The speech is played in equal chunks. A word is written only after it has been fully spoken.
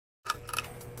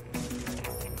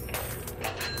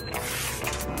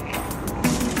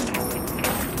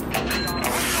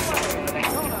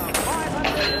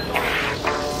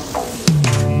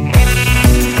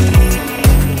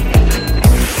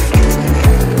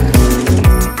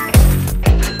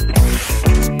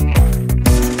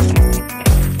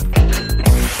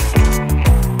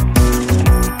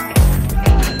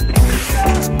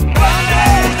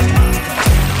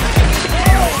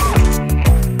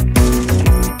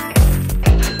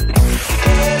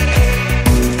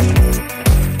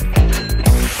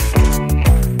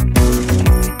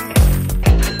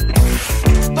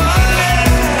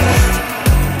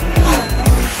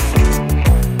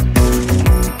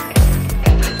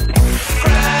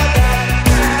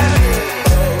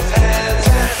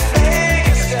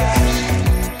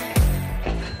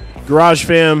Garage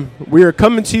fam, we are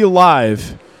coming to you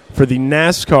live for the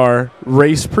NASCAR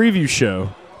race preview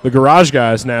show. The Garage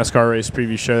Guys NASCAR race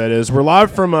preview show, that is. We're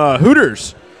live from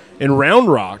Hooters in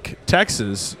Round Rock,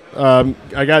 Texas. I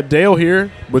got Dale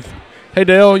here with, hey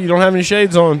Dale, you don't have any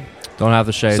shades on. Don't have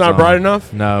the shades on. It's not bright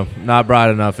enough? No, not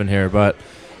bright enough in here, but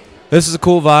this is a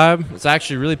cool vibe. It's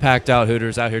actually really packed out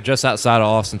Hooters out here just outside of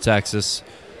Austin, Texas.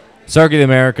 Circuit of the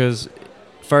Americas.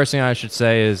 First thing I should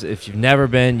say is if you've never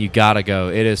been, you got to go.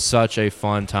 It is such a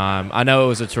fun time. I know it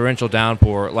was a torrential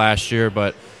downpour last year,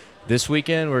 but this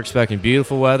weekend we're expecting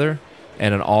beautiful weather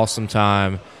and an awesome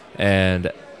time,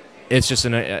 and it's just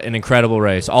an incredible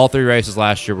race. All three races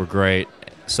last year were great,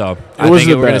 so I think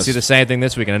we're going to see the same thing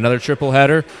this weekend. Another triple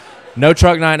header. No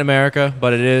truck night in America,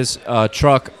 but it is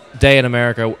truck day in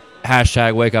America.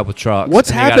 Hashtag wake up with trucks. What's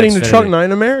happening to truck night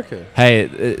in America? Hey,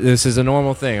 this is a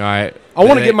normal thing, all right? I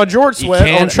want to get my George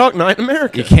sweat on truck night in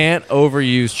America. You can't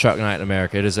overuse truck night in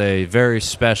America. It is a very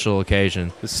special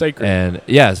occasion. It's sacred. And,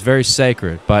 yeah, it's very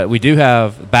sacred. But we do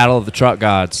have Battle of the Truck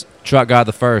Gods. Truck God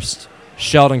the First.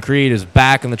 Sheldon Creed is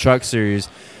back in the Truck Series.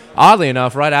 Oddly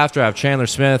enough, right after I have Chandler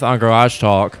Smith on Garage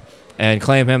Talk and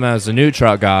claim him as the new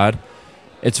Truck God,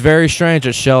 it's very strange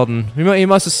that Sheldon, he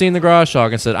must have seen the Garage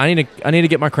Talk and said, I need to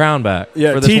get my crown back.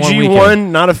 Yeah, for this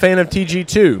TG1, not a fan of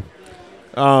TG2.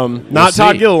 Not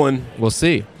Todd Gilliland. We'll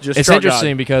see. It's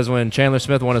interesting because when Chandler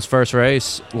Smith won his first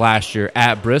race last year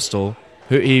at Bristol,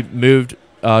 he moved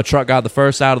Truck God the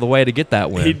First out of the way to get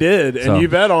that win. He did, and you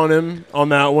bet on him on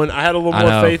that one. I had a little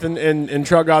more faith in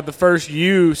Truck God the First.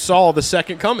 You saw the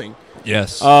second coming.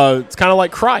 Yes. It's kind of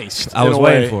like Christ. I was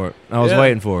waiting for it.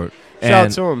 Shout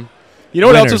out to him. You know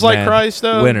what else is like Christ,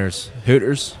 though? Winners.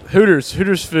 Hooters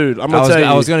food. I'm going to tell you.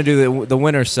 I was going to do the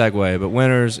winner segue, but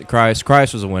winners,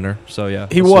 Christ was a winner, so yeah.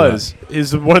 He was.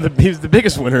 He's the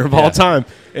biggest winner of all time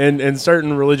in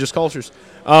certain religious cultures.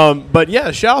 But,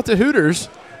 yeah, shout out to Hooters.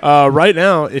 Right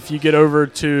now, if you get over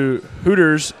to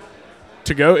Hooters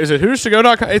to go, is it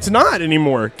HootersToGo.com? It's not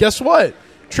anymore. Guess what?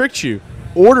 Tricked you.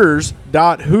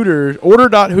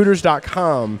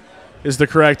 Order.hooters.com is the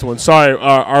correct one. Sorry,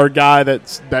 our guy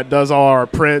that does all our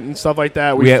print and stuff like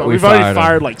that. We've already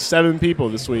fired like 7 people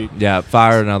this week. Yeah,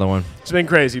 fired another one. It's been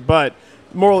crazy. But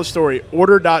moral of the story,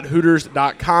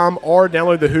 order.hooters.com or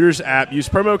download the Hooters app. Use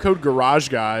promo code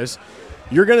GarageGuys.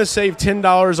 You're going to save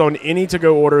 $10 on any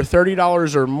to-go order,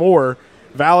 $30 or more,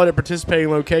 valid at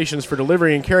participating locations for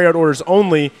delivery and carryout orders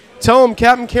only. Tell them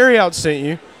Captain Carryout sent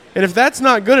you. And if that's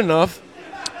not good enough,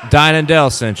 Dine & Dale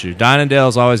sent you. Dine &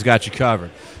 Dale's always got you covered.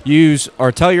 Use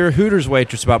or tell your Hooters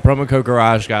waitress about promo code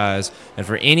Garage Guys, and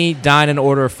for any dine-in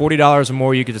order of $40 or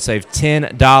more, you get to save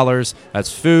 $10.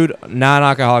 That's food,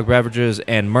 non-alcoholic beverages,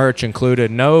 and merch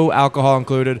included. No alcohol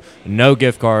included. No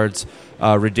gift cards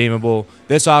redeemable.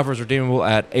 This offer is redeemable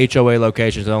at HOA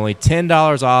locations. Only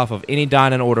 $10 off of any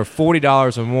dine-in order,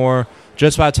 $40 or more.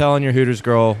 Just by telling your Hooters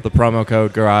girl the promo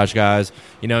code Garage Guys,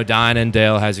 you know Dine &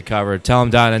 Dale has you covered. Tell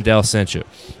them Dine & Dale sent you.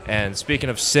 And speaking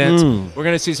of scent, we're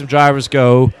going to see some drivers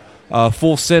go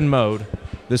full sin mode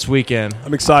this weekend.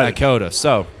 I'm excited. At COTA.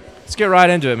 So let's get right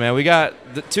into it, man. We got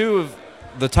two of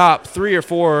the top 3 or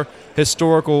 4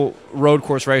 historical road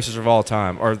course racers of all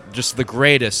time, or just the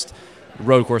greatest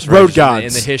road course racers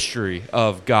in the history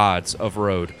of gods of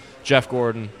road. Jeff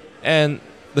Gordon and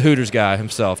the Hooters guy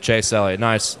himself, Chase Elliott.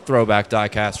 Nice throwback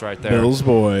die-cast right there. Bill's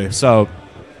boy. So,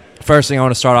 first thing I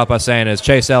want to start off by saying is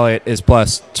Chase Elliott is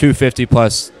plus 250,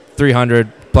 plus 300,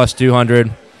 plus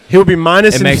 200. He'll be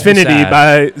minus infinity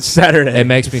by Saturday. It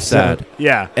makes me sad.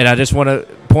 Yeah. And I just want to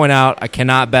point out I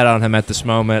cannot bet on him at this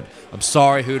moment. I'm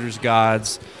sorry, Hooters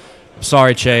gods. I'm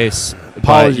sorry, Chase.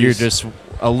 Apologies. But you're just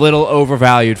a little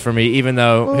overvalued for me, even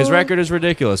though his record is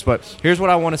ridiculous. But here's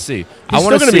what I want to see. He's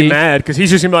still going to be mad because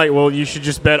he's just going to be like, well, you should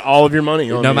just bet all of your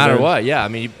money on no matter what. Yeah, I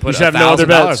mean, you put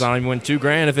 $1,000 on him, you win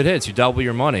 $2,000 if it hits. You double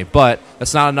your money. But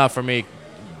that's not enough for me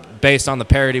based on the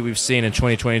parity we've seen in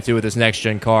 2022 with this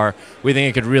next-gen car. We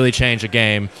think it could really change the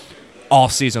game all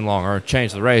season long, or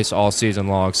change the race all season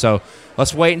long. So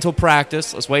let's wait until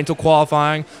practice. Let's wait until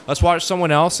qualifying. Let's watch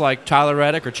someone else like Tyler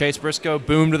Reddick or Chase Briscoe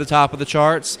boom to the top of the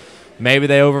charts. Maybe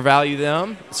they overvalue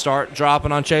them, start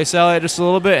dropping on Chase Elliott just a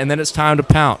little bit, and then it's time to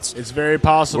pounce. It's very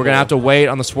possible. We're going to have to wait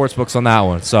on the sports books on that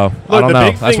one. So, look, I don't know.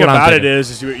 The big thing about it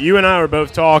is you and I were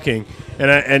both talking,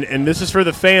 and this is for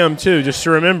the fam, too, just to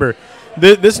remember.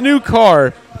 This new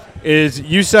car is,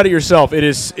 you said it yourself, it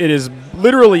is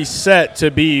literally set to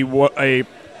be a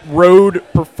road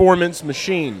performance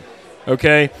machine.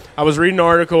 Okay? I was reading an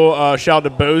article, shout out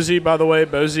to Bozy, by the way.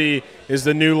 Bozy is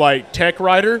the new, tech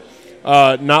writer.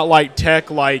 Not like tech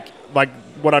like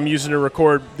what I'm using to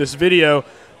record this video,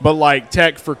 but like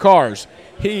tech for cars.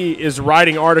 He is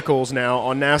writing articles now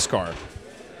on NASCAR.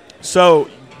 So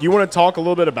you want to talk a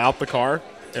little bit about the car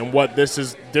and what this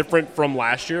is different from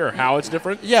last year, or how it's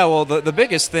different? Yeah, well, the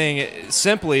biggest thing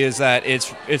simply is that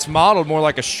it's modeled more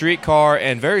like a street car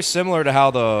and very similar to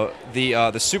how the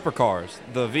supercars,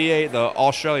 the V8, the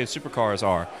Australian supercars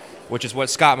are, which is what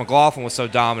Scott McLaughlin was so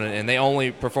dominant, and they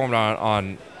only performed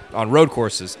on road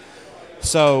courses.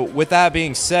 So with that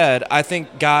being said, I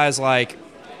think guys like,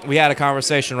 we had a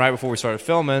conversation right before we started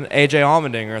filming, AJ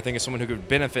Allmendinger, I think is someone who could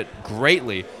benefit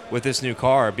greatly with this new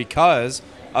car because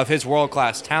of his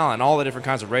world-class talent and all the different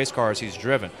kinds of race cars he's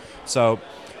driven. So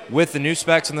with the new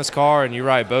specs in this car, and you're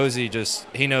right, Bozy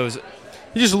he knows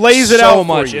he just lays it out so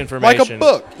much for you, information, like a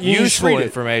book. Useful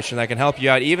information that can help you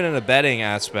out, even in a betting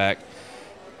aspect.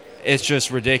 It's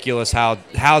just ridiculous how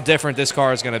different this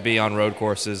car is going to be on road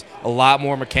courses. A lot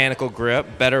more mechanical grip,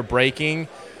 better braking,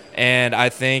 and I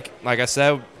think, like I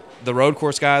said, the road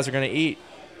course guys are going to eat.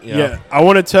 Yeah, I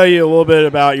want to tell you a little bit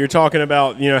about, you're talking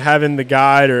about, having the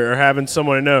guide or having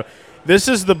someone to know. This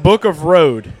is the Book of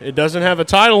Road. It doesn't have a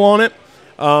title on it,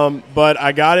 but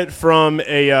I got it from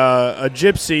a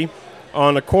gypsy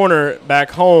on a corner back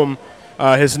home.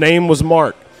 His name was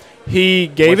Mark. He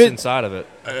gave What's inside of it?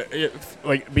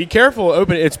 Be careful,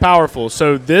 open it. It's powerful.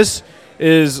 So this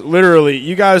is literally,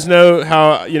 you guys know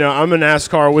how, I'm a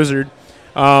NASCAR wizard.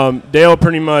 Dale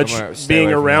pretty much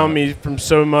being around me from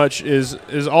so much is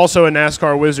also a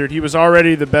NASCAR wizard. He was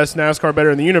already the best NASCAR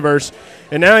bettor in the universe,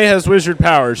 and now he has wizard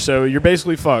powers, so you're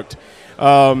basically fucked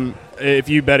if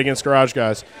you bet against garage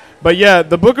guys. But yeah,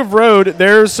 the Book of Road,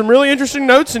 there's some really interesting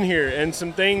notes in here and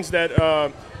some things that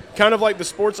kind of like the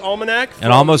Sports Almanac.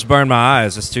 It almost burned my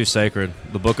eyes. It's too sacred.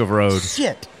 The Book of Road.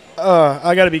 Shit.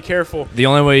 I got to be careful. The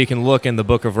only way you can look in the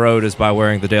Book of Road is by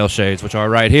wearing the Dale shades, which are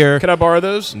right here. Can I borrow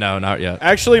those? No, not yet.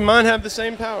 Actually, mine have the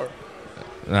same power.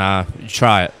 Nah, you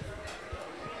try it.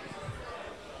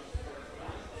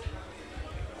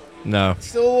 No. It's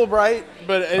still a little bright,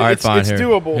 but all right, it's here.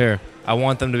 doable. Here. I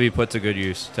want them to be put to good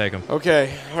use. Take them.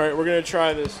 Okay. All right, we're going to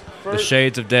try this. The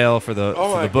shades of Dale for the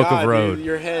Book of Road. Dude,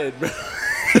 your head.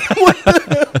 What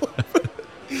the hell?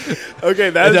 Okay,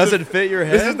 it doesn't fit your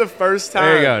head? This is the first time.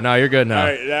 There you go. No, you're good now. All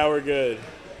right, now we're good.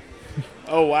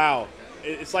 Oh, wow.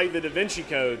 It's like the Da Vinci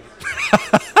Code.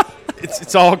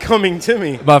 It's all coming to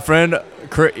me. My friend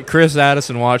Chris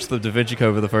Addison watched the Da Vinci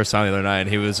Code for the first time the other night, and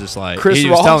he was just like, Chris he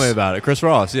Ross? was telling me about it. Chris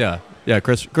Ross, yeah. Yeah,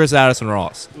 Chris Addison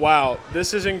Ross. Wow,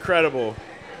 this is incredible.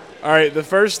 All right, the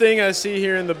first thing I see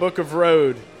here in the Book of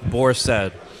Road. Boris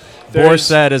said. Boris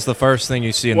said is the first thing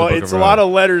you see in the Book of Road. Well, it's a lot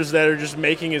of letters that are just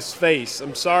making his face.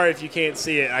 I'm sorry if you can't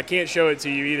see it. I can't show it to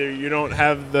you either. You don't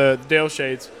have the Dale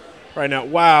shades right now.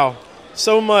 Wow,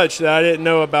 so much that I didn't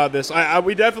know about this.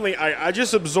 I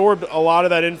just absorbed a lot of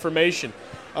that information.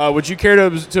 Would you care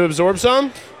to absorb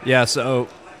some? Yeah, so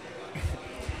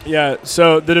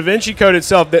the Da Vinci Code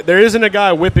itself, there isn't a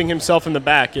guy whipping himself in the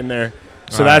back in there,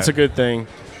 so that's a good thing.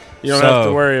 You don't have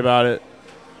to worry about it.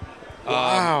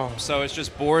 Wow. So it's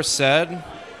just Boris said.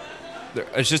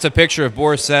 It's just a picture of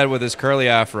Boris said with his curly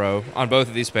afro on both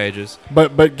of these pages.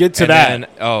 But get to that. Then,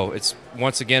 it's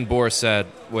once again Boris said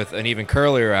with an even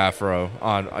curlier afro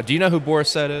on. Do you know who Boris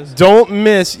said is? Don't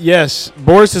miss. Yes,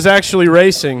 Boris is actually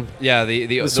racing. Yeah, the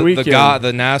god,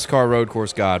 the NASCAR road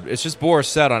course god. It's just Boris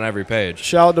said on every page.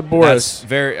 Shout out to Boris.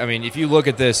 If you look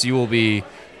at this, you will be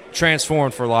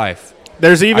transformed for life.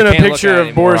 There's even a picture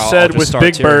of Boris said with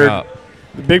Big Bird. Up.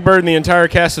 Big Bird and the entire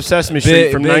cast of Sesame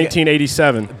Street from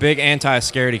 1987. Big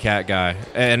anti-scaredy cat guy.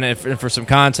 And for some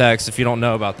context, if you don't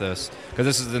know about this, because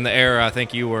this is in the era I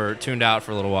think you were tuned out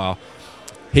for a little while,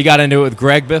 he got into it with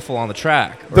Greg Biffle on the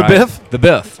track. The right? Biff? The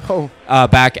Biff. Oh.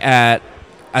 Back at,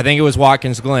 I think it was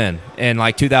Watkins Glen in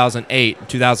like 2008,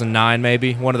 2009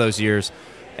 maybe, one of those years.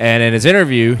 And in his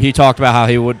interview, he talked about how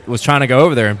he was trying to go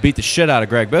over there and beat the shit out of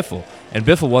Greg Biffle. And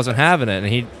Biffle wasn't having it, and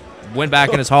he went back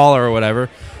in his hauler or whatever.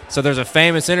 So there's a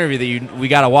famous interview that we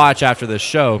got to watch after this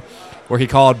show where he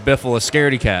called Biffle a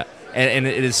scaredy cat. And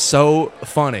it is so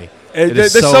funny.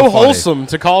 It's so wholesome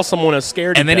to call someone a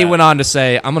scaredy cat. And then he went on to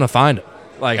say, I'm going to find him.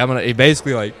 He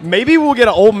basically maybe we'll get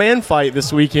an old man fight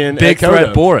this weekend. Big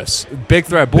threat Boris.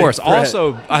 Threat.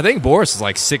 Also, I think Boris is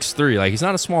like 6'3". He's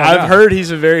not a small guy. I've heard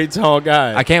he's a very tall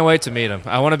guy. I can't wait to meet him.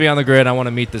 I want to be on the grid. I want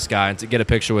to meet this guy and to get a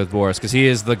picture with Boris because he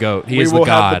is the GOAT. He is the god. We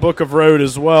will have the Book of Road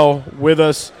as well with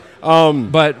us.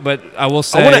 But I will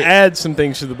say, I want to add some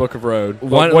things to the Book of Road.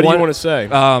 What do you want to say?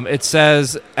 It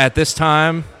says at this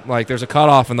time, there's a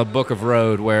cutoff in the Book of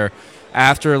Road where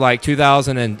after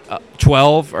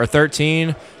 2012 or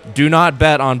 13, do not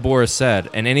bet on Boris said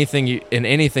in anything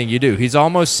you do. He's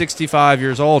almost 65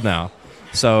 years old now.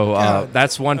 So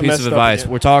that's one piece of messed up advice.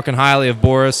 again. We're talking highly of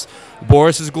Boris.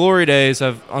 Boris's glory days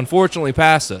have unfortunately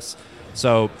passed us.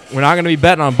 So we're not going to be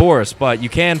betting on Boris, but you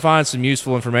can find some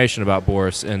useful information about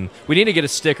Boris. And we need to get a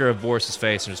sticker of Boris's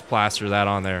face and just plaster that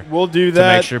on there. We'll do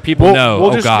that. To make sure people know,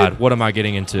 we'll oh, God, what am I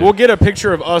getting into? We'll get a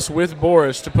picture of us with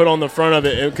Boris to put on the front of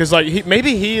it. Because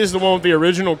maybe he is the one with the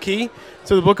original key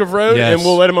to the Book of Road, Yes. and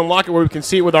we'll let him unlock it where we can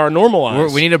see it with our normal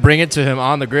eyes. We need to bring it to him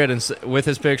on the grid and with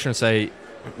his picture and say,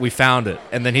 we found it.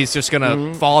 And then he's just going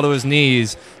to fall to his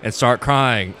knees and start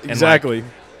crying. Exactly. And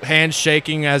hands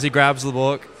shaking as he grabs the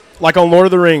book. Like on Lord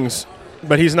of the Rings,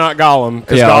 but he's not Gollum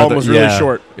because Gollum was really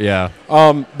short. Yeah.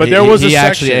 But there was a section. He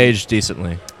actually aged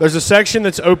decently. There's a section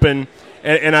that's open,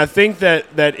 and I think that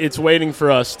it's waiting for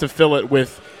us to fill it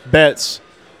with bets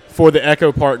for the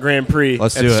EchoPark Grand Prix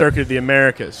at the Circuit of the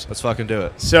Americas. Let's fucking do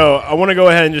it. So I want to go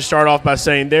ahead and just start off by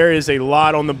saying there is a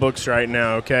lot on the books right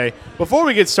now, okay? Before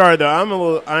we get started, though,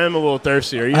 I am a little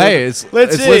thirsty. Are you? Hey, it's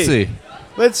Litzy.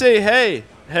 Let's see.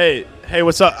 Hey,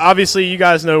 what's up? Obviously, you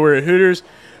guys know we're at Hooters.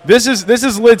 This is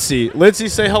Litzy. Litzy,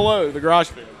 say hello to the Garage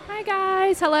Fam. Hi,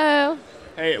 guys. Hello.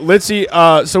 Hey, Litzy,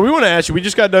 so we want to ask you, we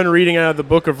just got done reading out of the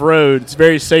Book of Road. It's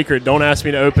very sacred. Don't ask me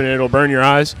to open it. It'll burn your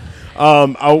eyes.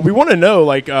 We want to know,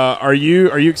 are you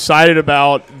excited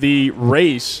about the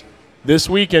race this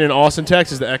weekend in Austin,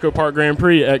 Texas, the EchoPark Grand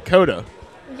Prix at COTA?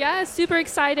 Yeah, super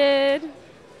excited.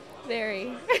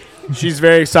 Very. She's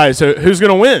very excited. So who's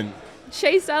going to win?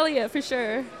 Chase Elliott, for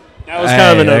sure. That was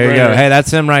kind of a there you no-brainer. go. Hey,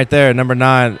 that's him right there, number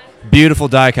 9. Beautiful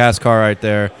die-cast car right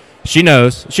there. She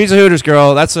knows. She's a Hooters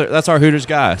girl. That's our Hooters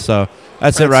guy. So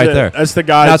that's it right there. That's the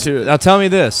guy to it. Now tell me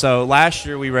this. So last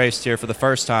year we raced here for the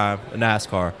first time in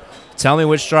NASCAR. Tell me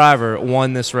which driver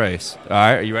won this race. All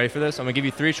right, are you ready for this? I'm going to give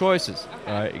you 3 choices.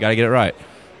 All right, you got to get it right.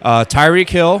 Tyreek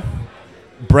Hill,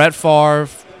 Brett Favre,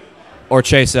 or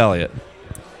Chase Elliott.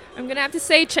 I'm going to have to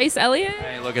say Chase Elliott.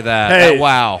 Hey, look at that. Hey,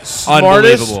 wow.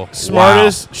 Unbelievable.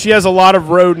 Smartest. Wow. She has a lot of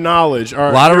road knowledge. Right,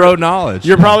 a lot of road knowledge.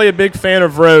 You're probably a big fan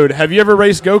of road. Have you ever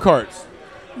raced go-karts?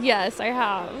 Yes, I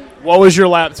have. What was your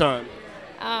lap time?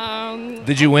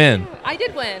 Did you win? I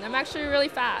did win. I'm actually really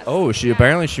fast. Oh,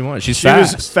 apparently she won. She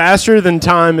was faster than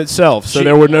time itself, so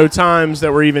there were no times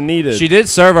that were even needed. She did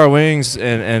serve our wings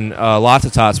and lots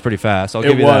of tots pretty fast. I'll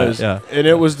give you that. Yeah. And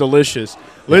it was delicious.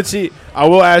 Let's see. I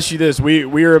will ask you this.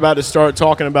 We are about to start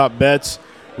talking about bets.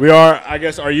 We are. I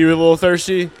guess. Are you a little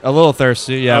thirsty? A little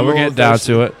thirsty. Yeah, we're getting down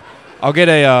to it. I'll get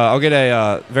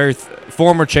a very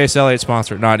former Chase Elliott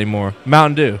sponsor. Not anymore.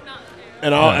 Mountain Dew.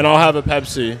 And I'll have a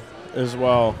Pepsi as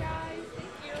well.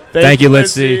 Thank you,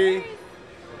 Litzy.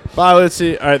 Bye,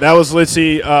 Litzy. All right, that was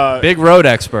Litzy. Big road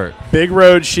expert. Big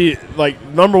road. She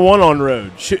number one on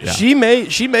road. She may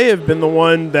have been the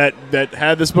one that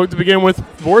had this book to begin with.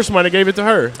 Boris might have gave it to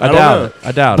her. I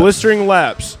doubt it. Blistering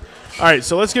laps. All right,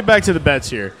 so let's get back to the bets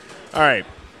here. All right.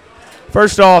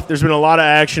 First off, there's been a lot of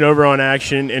action over on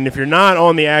Action, and if you're not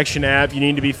on the Action app, you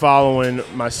need to be following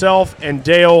myself and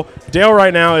Dale. Dale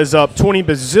right now is up 20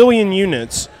 bazillion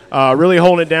units. Really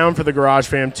holding it down for the Garage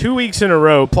Fam. 2 weeks in a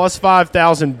row, plus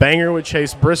 5,000 banger with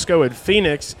Chase Briscoe at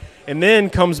Phoenix, and then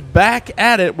comes back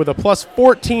at it with a plus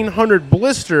 1,400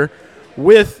 blister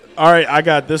with, all right, I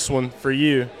got this one for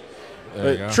you.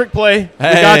 Trick play.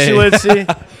 Hey. We got you,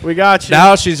 Litzy. We got you.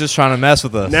 Now she's just trying to mess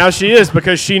with us. Now she is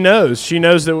because she knows. She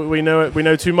knows that we know it. We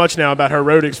know too much now about her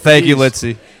road expertise. Thank you,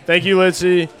 Litzy. Thank you,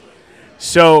 Litzy.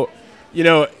 So,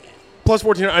 plus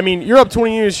 14. I mean, you're up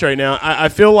 20 units right now. I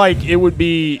feel like it would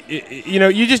be,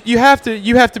 you have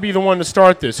to be the one to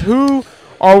start this. Who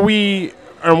are we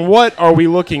and what are we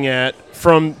looking at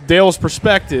from Dale's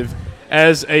perspective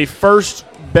as a first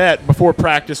bet before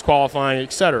practice, qualifying,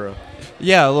 etc.?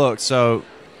 Yeah, look, so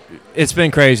it's been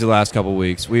crazy the last couple of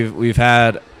weeks. We've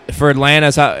had for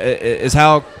Atlanta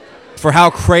for how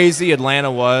crazy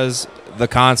Atlanta was, the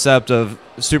concept of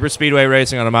super speedway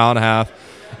racing on a mile and a half.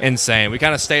 Insane. We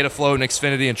kind of stayed afloat in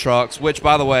Xfinity and trucks, which,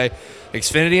 by the way,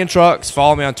 Xfinity and trucks,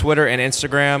 follow me on Twitter and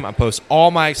Instagram. I post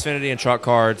all my Xfinity and truck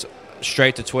cards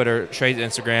straight to Twitter, straight to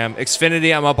Instagram.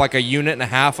 Xfinity, I'm up like 1.5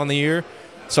 units on the year.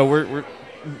 So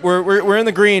we're in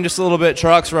the green just a little bit.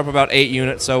 Trucks, we're up about 8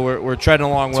 units, so we're treading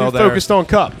along well there. Focused on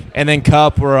Cup. And then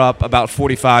Cup, we're up about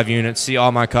 45 units. See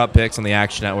all my Cup picks on the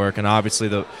Action Network, and obviously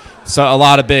a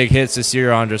lot of big hits this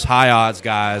year on just high odds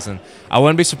guys, and I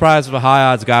wouldn't be surprised if a high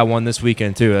odds guy won this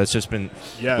weekend too. It's just been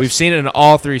We've seen it in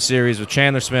all 3 series with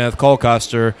Chandler Smith, Cole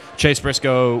Custer, Chase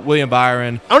Briscoe, William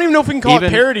Byron. I don't even know if we can call it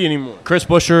parity anymore. Chris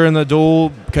Buescher in the duel,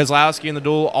 Keselowski in the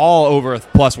duel, all over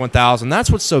plus 1,000. That's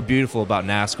what's so beautiful about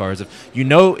NASCAR is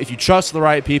if you trust the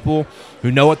right people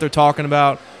who know what they're talking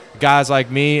about, guys like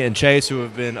me and Chase who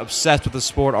have been obsessed with the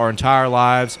sport our entire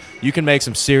lives, you can make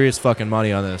some serious fucking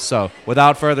money on this. So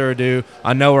without further ado,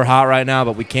 I know we're hot right now,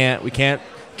 but we can't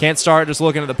start just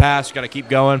looking at the past. We got to keep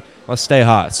going. Let's stay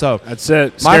hot. So that's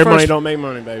it. Scare money don't make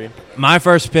money, baby. My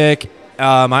first pick,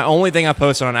 my only thing I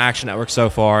posted on Action Network so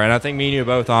far, and I think me and you are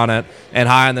both on it, and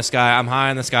high in this guy. I'm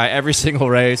high in this guy every single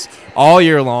race all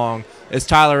year long, is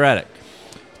Tyler Reddick.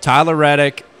 Tyler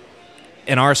Reddick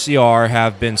and RCR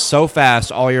have been so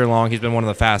fast all year long. He's been one of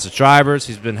the fastest drivers.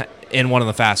 He's been in one of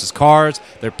the fastest cars.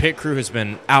 Their pit crew has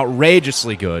been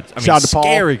outrageously good. I mean,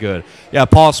 scary good. Yeah,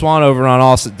 Paul Swan over on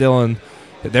Austin Dillon.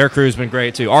 Their crew's been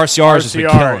great too. RCR has just been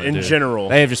killing it, in dude. general.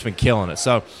 They have just been killing it.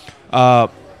 So,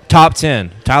 top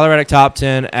 10. Tyler Reddick top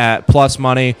 10 at plus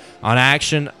money on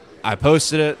Action. I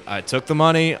posted it. I took the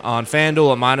money on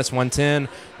FanDuel at minus 110.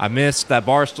 I missed that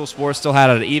Barstool Sports still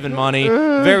had it at even money.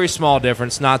 Very small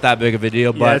difference. Not that big of a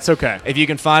deal. But it's okay. If you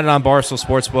can find it on Barstool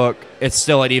Sportsbook, it's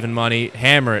still at even money.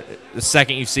 Hammer it the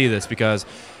second you see this, because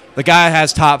the guy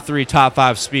has top 3, top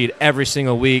 5 speed every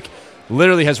single week.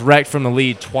 Literally has wrecked from the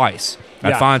lead twice.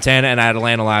 At Fontana and at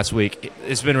Atlanta last week.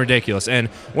 It's been ridiculous. And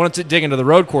wanted to dig into the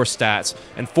road course stats.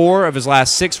 And 4 of his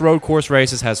last 6 road course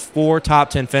races has 4 top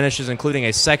 10 finishes, including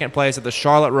a second place at the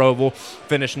Charlotte Roval.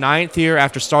 Finished 9th here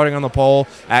after starting on the pole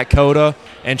at COTA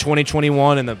in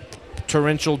 2021 in the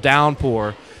torrential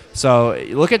downpour. So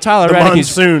look at Tyler Reddick.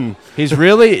 Monsoon. He's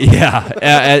really,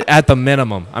 at the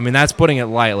minimum. I mean, that's putting it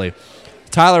lightly.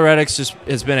 Tyler Reddick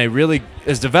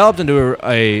has developed into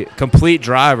a complete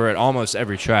driver at almost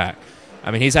every track. I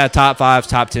mean, he's had top 5s,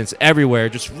 top 10s everywhere,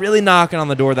 just really knocking on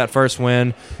the door of that first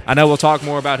win. I know we'll talk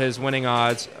more about his winning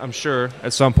odds, I'm sure,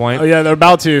 at some point. Oh, yeah, they're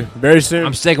about to very soon.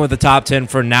 I'm sticking with the top 10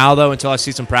 for now, though, until I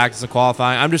see some practice and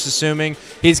qualifying. I'm just assuming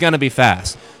he's going to be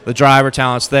fast. The driver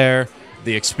talent's there,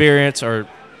 the experience, or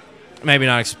maybe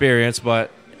not experience,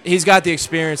 but he's got the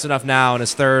experience enough now in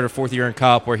his 3rd or 4th year in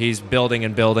Cup where he's building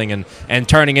and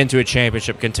turning into a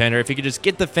championship contender. If he could just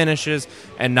get the finishes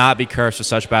and not be cursed with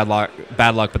such bad luck.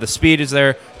 But the speed is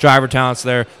there, driver talent's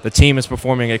there, the team is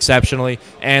performing exceptionally,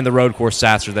 and the road course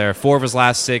stats are there. 4 of his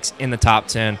last 6 in the top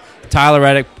 10. Tyler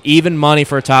Reddick, even money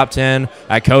for a top 10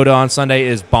 at COTA on Sunday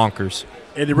is bonkers.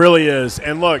 It really is.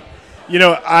 And look,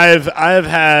 I'm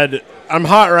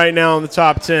hot right now in the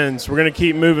top 10s. We're going to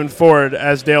keep moving forward,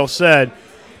 as Dale said.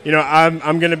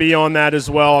 I'm going to be on that as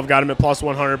well. I've got him at plus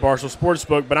 100 Barstool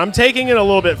Sportsbook, but I'm taking it a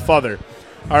little bit further.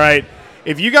 All right,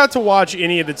 if you got to watch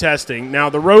any of the testing,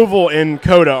 now the Roval and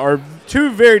COTA are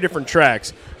 2 very different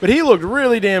tracks, but he looked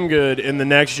really damn good in the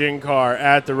next-gen car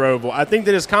at the Roval. I think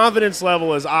that his confidence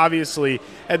level is obviously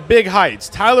at big heights.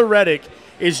 Tyler Reddick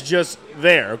is just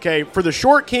there, okay? For the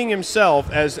Short King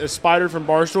himself, as Spider from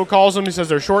Barstool calls him, he says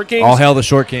they're Short Kings. All hail the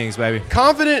Short Kings, baby.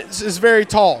 Confidence is very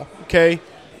tall, okay?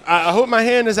 I hope my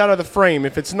hand is out of the frame.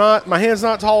 If it's not, my hand's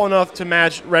not tall enough to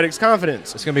match Reddick's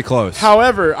confidence. It's going to be close.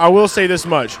 However, I will say this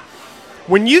much.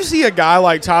 When you see a guy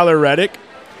like Tyler Reddick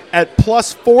at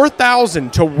plus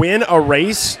 4,000 to win a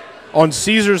race on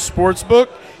Caesars Sportsbook,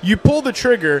 you pull the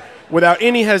trigger without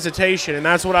any hesitation, and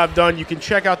that's what I've done. You can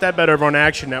check out that bet over on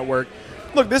Action Network.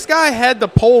 Look, this guy had the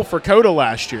pole for COTA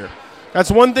last year. That's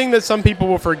one thing that some people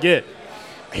will forget.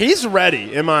 He's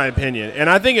ready, in my opinion. And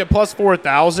I think at plus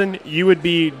 4,000, you would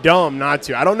be dumb not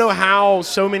to. I don't know how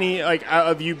so many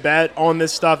of you bet on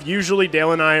this stuff. Usually,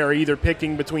 Dale and I are either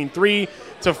picking between 3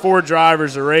 to 4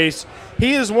 drivers a race.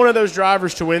 He is one of those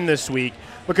drivers to win this week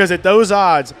because at those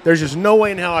odds, there's just no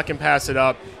way in hell I can pass it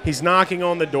up. He's knocking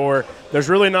on the door. There's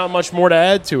really not much more to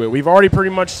add to it. We've already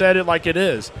pretty much said it like it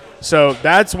is. So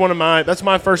that's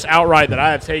my first outright that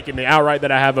I have taken, the outright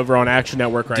that I have over on Action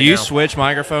Network right now. Do you switch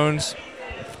microphones?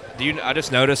 I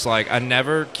just noticed, I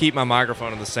never keep my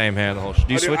microphone in the same hand the whole show.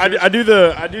 Do you switch? I do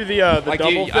the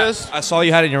double fist. I saw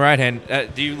you had it in your right hand.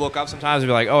 Do you look up sometimes and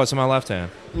be like, oh, it's in my left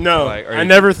hand? No, I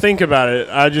never think about it.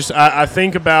 I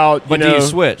think about, But do you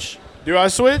switch? Do I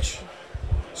switch?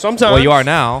 Sometimes. Well, you are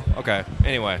now. Okay.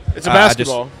 Anyway. It's a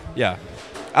basketball. I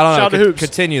don't Shout know. to hoops.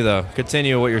 Continue, though.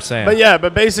 Continue what you're saying.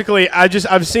 But basically,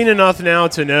 I've seen enough now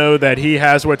to know that he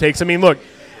has what it takes. I mean, look,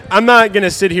 I'm not going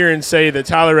to sit here and say that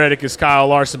Tyler Reddick is Kyle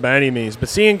Larson by any means, but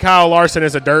seeing Kyle Larson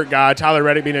as a dirt guy, Tyler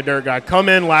Reddick being a dirt guy, come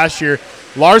in last year,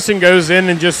 Larson goes in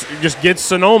and just gets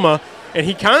Sonoma, and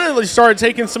he kind of started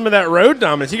taking some of that road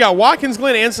dominance. He got Watkins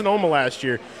Glen and Sonoma last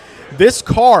year. This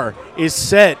car is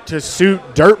set to suit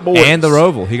dirt boys. And the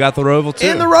Roval. He got the Roval, too.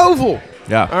 And the Roval.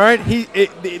 Yeah. All right?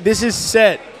 This is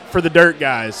set for the dirt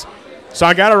guys. So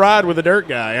I got to ride with a dirt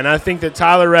guy, and I think that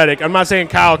Tyler Reddick, I'm not saying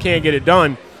Kyle can't get it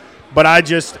done, but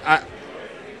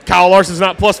Kyle Larson's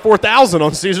not plus 4,000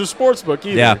 on Caesars Sportsbook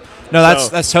either. Yeah. No,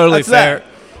 that's totally fair.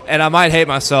 And I might hate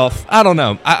myself. I don't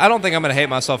know. I don't think I'm going to hate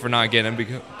myself for not getting him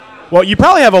because Well, you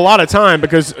probably have a lot of time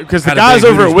because the Had a guys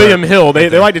big over at Hooters William bet Hill, they right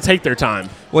there. like to take their time.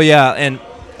 Well, yeah, and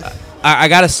I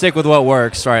got to stick with what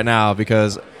works right now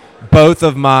because both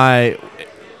of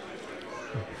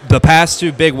the past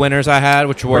two big winners I had,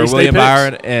 which were Race day William picks.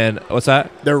 Byron and what's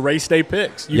that? They're race day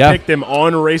picks. You Yeah. pick them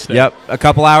on race day. Yep, a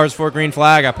couple hours before green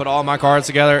flag, I put all my cards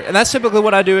together, and that's typically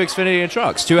what I do Xfinity and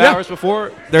trucks. 2 Yeah. hours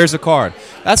before, there's a card.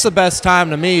 That's the best time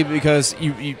to me because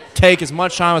you take as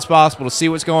much time as possible to see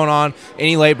what's going on.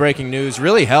 Any late breaking news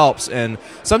really helps, and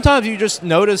sometimes you just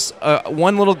notice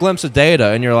one little glimpse of data,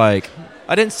 and you're like,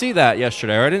 I didn't see that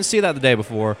yesterday, or I didn't see that the day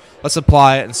before. Let's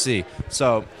apply it and see.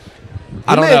 So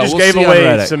I don't They know. just We'll gave see on away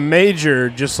Reddit. some major,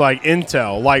 just like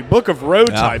intel, like Book of Road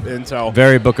Yeah. type intel.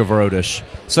 Very Book of Roadish.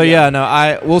 So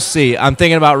we'll see. I'm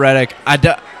thinking about Reddick.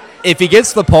 If he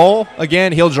gets the pole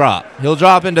again, he'll drop. He'll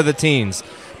drop into the teens.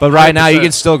 But right now, you 100%.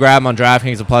 can still grab him on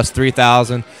DraftKings at plus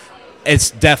 3,000.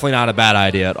 It's definitely not a bad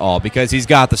idea at all because he's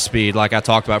got the speed, like I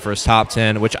talked about for his top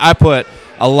 10, which I put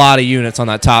a lot of units on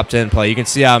that top 10 play. You can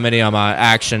see how many on my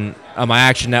Action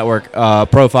Network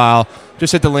profile.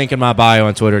 Just hit the link in my bio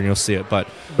on Twitter and you'll see it. But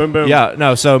Boom, boom. yeah,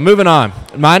 no. So moving on.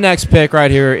 My next pick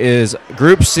right here is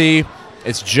Group C.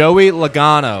 It's Joey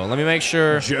Logano. Let me make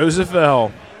sure. Joseph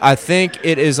L. I think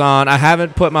it is on. I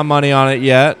haven't put my money on it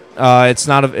yet. It's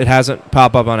not. It hasn't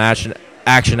popped up on Action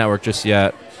Network just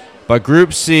yet. But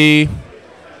Group C,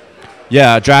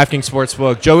 yeah, DraftKings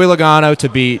Sportsbook. Joey Logano to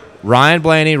beat Ryan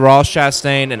Blaney, Ross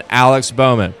Chastain, and Alex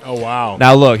Bowman. Oh, wow.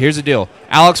 Now look, here's the deal.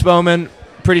 Alex Bowman,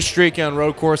 pretty streaky on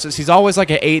road courses. He's always like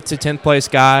an 8th to 10th place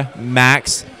guy,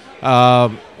 max.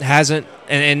 Hasn't,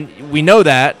 and we know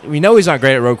that. We know he's not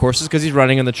great at road courses because he's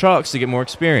running in the trucks to get more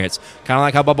experience. Kind of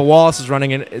like how Bubba Wallace is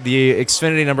running in the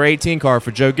Xfinity number 18 car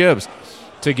for Joe Gibbs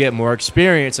to get more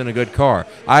experience in a good car.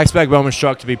 I expect Bowman's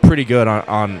truck to be pretty good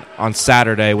on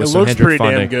Saturday with It some looks Hendrick pretty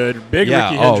funding. damn good. Big Yeah,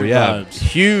 Ricky Hendrick vibes.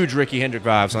 huge Ricky Hendrick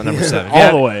vibes on number 7.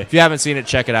 All the way. If you haven't seen it,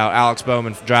 check it out. Alex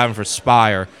Bowman driving for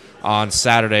Spire on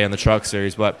Saturday in the Truck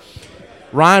Series. But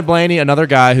Ryan Blaney, another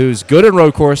guy who's good in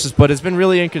road courses, but has been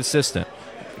really inconsistent.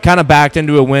 Kind of backed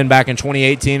into a win back in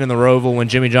 2018 in the Roval when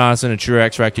Jimmy Johnson and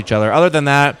Truex wrecked each other. Other than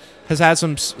that, has had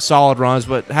some solid runs,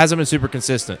 but hasn't been super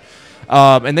consistent.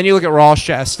 And then you look at Ross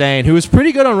Chastain, who was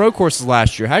pretty good on road courses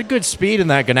last year. Had good speed in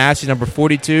that Ganassi number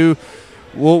 42.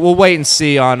 We'll wait and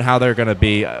see on how they're going to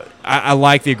be. I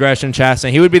like the aggression in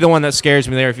Chastain. He would be the one that scares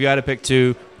me there. If you had to pick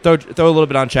two, throw a little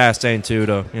bit on Chastain too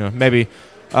to maybe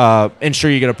ensure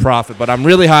you get a profit. But I'm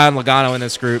really high on Logano in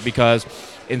this group because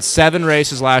in 7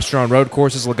 races last year on road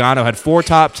courses, Logano had 4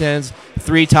 top 10s,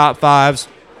 3 top 5s.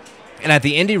 And at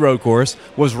the Indy road course,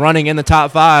 was running in the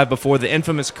top 5 before the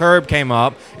infamous curb came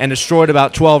up and destroyed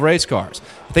about 12 race cars.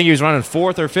 I think he was running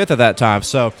 4th or 5th at that time.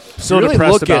 So Still really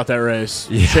depressed look about at that race.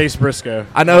 Yeah. Chase Briscoe.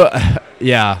 I know.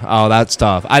 Yeah. Oh, that's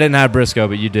tough. I didn't have Briscoe,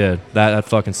 but you did. That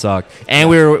fucking sucked. And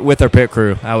we were with our pit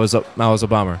crew. That was a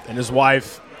bummer. And his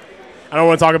wife. I don't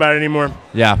want to talk about it anymore.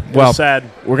 Yeah. It was Well, sad.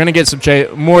 we're gonna get some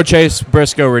more Chase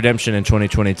Briscoe redemption in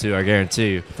 2022. I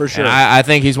guarantee you. For sure. And I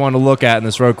think he's one to look at in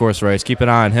this road course race. Keep an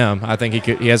eye on him. I think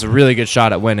he has a really good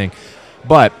shot at winning.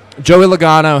 But Joey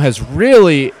Logano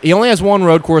he only has 1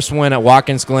 road course win at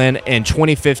Watkins Glen in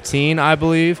 2015, I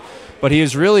believe. But he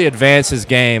has really advanced his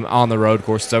game on the road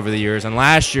courses over the years. And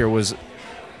last year was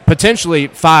potentially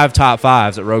 5 top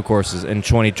 5s at road courses in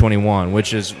 2021,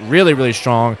 which is really, really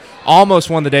strong. Almost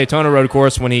won the Daytona road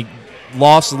course when he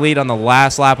lost the lead on the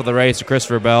last lap of the race to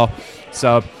Christopher Bell.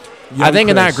 So I think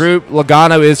in that group,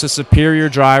 Logano is a superior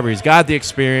driver. He's got the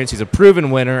experience. He's a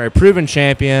proven winner, a proven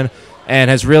champion, and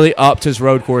has really upped his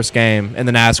road course game in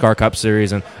the NASCAR Cup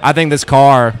Series. And I think this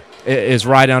car is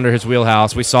right under his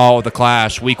wheelhouse. We saw it with the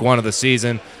Clash week 1 of the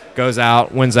season. Goes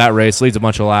out, wins that race, leads a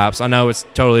bunch of laps. I know it's a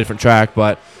totally different track,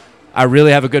 but I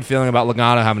really have a good feeling about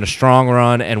Logano having a strong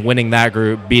run and winning that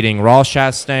group, beating Ross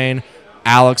Chastain,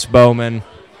 Alex Bowman,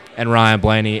 and Ryan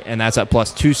Blaney, and that's at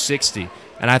plus 260.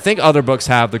 And I think other books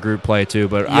have the group play too,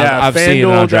 but I've seen it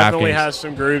on FanDuel definitely DraftKings. has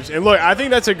some groups. And look, I think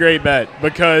that's a great bet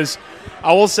because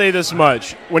I will say this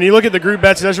much. When you look at the group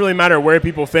bets, it doesn't really matter where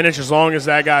people finish as long as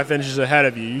that guy finishes ahead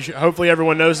of you. Hopefully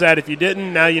everyone knows that. If you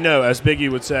didn't, now you know, as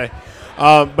Biggie would say.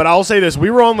 But I'll say this. We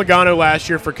were on Logano last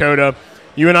year for COTA.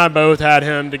 You and I both had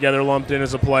him together lumped in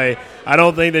as a play. I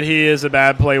don't think that he is a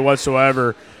bad play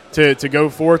whatsoever to go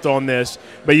forth on this.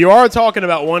 But you are talking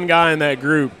about one guy in that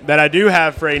group that I do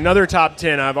have for another top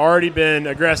 10. I've already been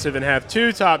aggressive and have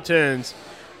 2 top 10s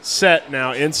set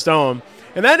now in stone,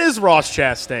 and that is Ross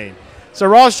Chastain. So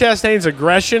Ross Chastain's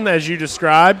aggression, as you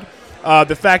described,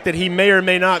 the fact that he may or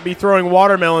may not be throwing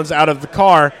watermelons out of the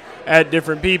car at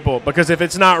different people. Because if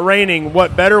it's not raining,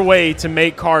 what better way to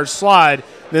make cars slide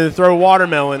than to throw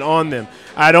watermelon on them?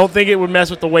 I don't think it would mess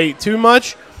with the weight too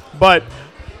much, but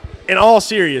in all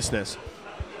seriousness,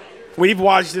 we've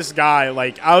watched this guy,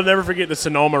 like, I'll never forget the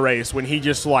Sonoma race when he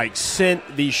just, like,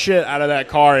 sent the shit out of that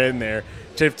car in there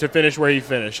to finish where he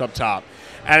finished up top.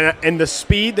 And the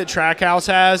speed that Trackhouse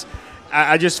has,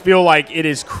 I just feel like it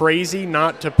is crazy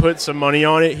not to put some money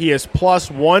on it. He is plus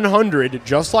 100,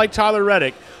 just like Tyler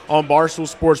Reddick, on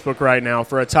Barstool Sportsbook right now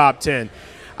for a top 10.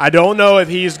 I don't know if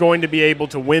he's going to be able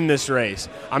to win this race.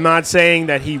 I'm not saying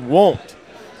that he won't.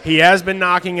 He has been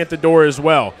knocking at the door as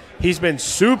well. He's been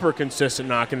super consistent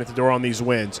knocking at the door on these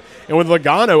wins. And with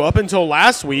Logano, up until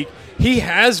last week, he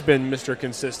has been Mr.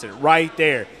 Consistent right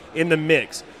there in the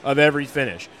mix of every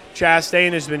finish.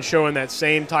 Chastain has been showing that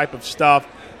same type of stuff.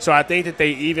 So I think that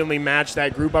they evenly match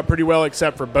that group up pretty well,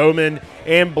 except for Bowman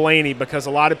and Blaney, because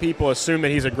a lot of people assume that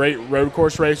he's a great road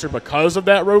course racer because of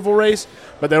that Roval race,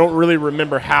 but they don't really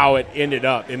remember how it ended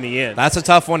up in the end. That's a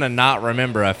tough one to not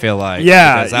remember, I feel like.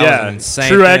 Yeah, because that was an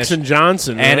insane Truex finish. and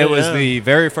Johnson. And right? it was the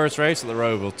very first race of the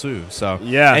Roval, too. So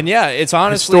yeah. And, yeah, it's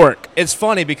honestly historic. It's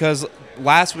funny because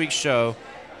last week's show,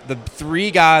 the three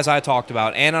guys I talked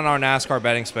about and on our NASCAR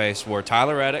betting space were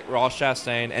Tyler Reddick, Ross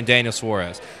Chastain, and Daniel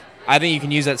Suarez. I think you can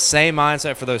use that same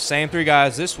mindset for those same three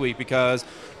guys this week, because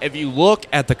if you look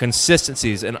at the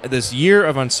consistencies in this year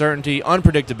of uncertainty,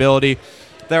 unpredictability,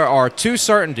 there are two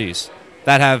certainties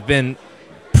that have been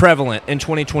prevalent in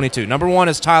 2022. Number one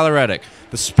is Tyler Reddick.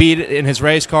 The speed in his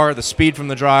race car, the speed from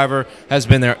the driver has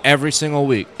been there every single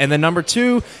week. And then number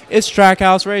two is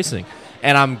Trackhouse Racing.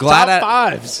 And I'm glad Top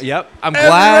fives. Yep. I'm Every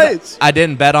glad race. I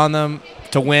didn't bet on them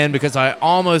to win, because I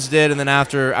almost did, and then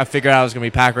after I figured out it was going to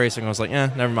be pack racing, I was like,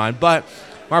 never mind. But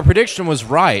my prediction was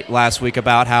right last week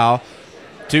about how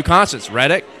two constants,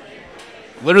 Reddick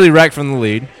literally wrecked from the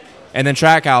lead, and then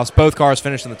Trackhouse, both cars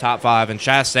finished in the top five, and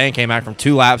Chastain came back from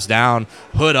 2 laps down,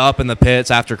 hood up in the pits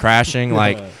after crashing.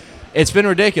 Like, it's been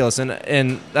ridiculous,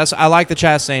 and that's I like the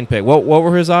Chastain pick. What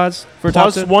were his odds for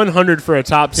Plus top 10? 100 for a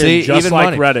top 10, See, just even like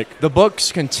money. Reddick. The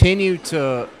books continue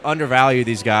to undervalue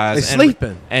these guys. They're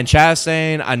sleeping. And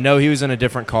Chastain, I know he was in a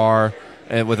different car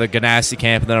with a Ganassi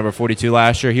Camp in the number 42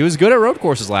 last year. He was good at road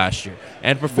courses last year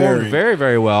and performed very,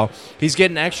 very well. He's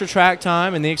getting extra track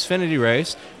time in the Xfinity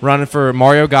race, running for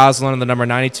Mario Gosselin in the number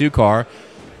 92 car.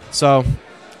 So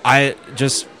I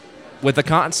just, with the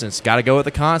constants, got to go with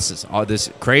the constants. All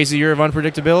this crazy year of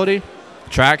unpredictability,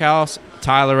 Trackhouse,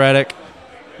 Tyler Reddick,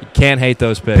 you can't hate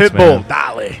those picks, Pitbull, man.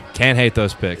 Dolly. Can't hate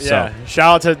those picks. Yeah. So.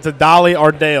 Shout out to Dolly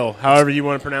or Dale, however you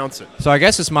want to pronounce it. So I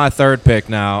guess it's my third pick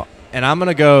now, and I'm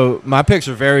gonna go. My picks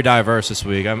are very diverse this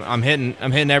week. I'm hitting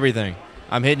everything.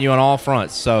 I'm hitting you on all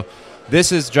fronts. So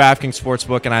this is DraftKings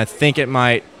Sportsbook, and I think it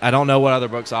might. I don't know what other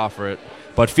books offer it,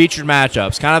 but featured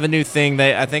matchups, kind of a new thing.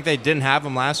 I think they didn't have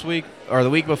them last week or the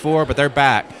week before, but they're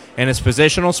back, and it's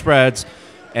positional spreads.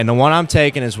 And the one I'm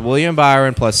taking is William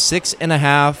Byron plus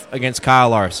 6.5 against Kyle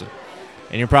Larson.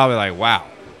 And you're probably like, wow.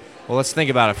 Well, let's think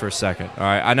about it for a second. All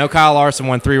right, I know Kyle Larson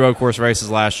won 3 road course races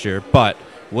last year, but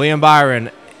William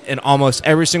Byron in almost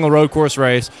every single road course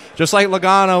race, just like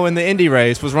Logano in the Indy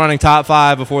race, was running top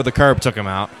 5 before the curb took him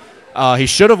out. He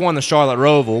should have won the Charlotte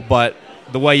Roval, but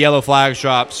the way yellow flags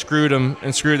dropped screwed him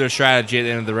and screwed their strategy at the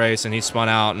end of the race, and he spun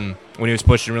out and when he was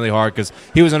pushing really hard because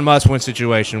he was in a must-win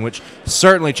situation, which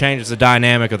certainly changes the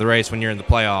dynamic of the race when you're in the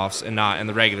playoffs and not in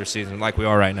the regular season like we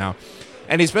are right now.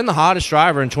 And he's been the hottest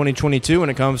driver in 2022 when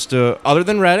it comes to, other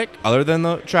than Reddick, other than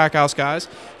the Trackhouse guys,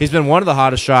 he's been one of the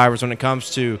hottest drivers when it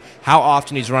comes to how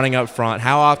often he's running up front,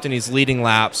 how often he's leading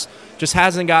laps. Just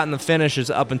hasn't gotten the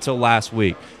finishes up until last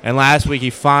week. And last week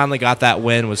he finally got that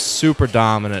win, was super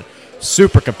dominant,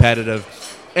 super competitive.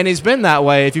 And he's been that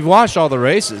way. If you've watched all the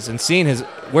races and seen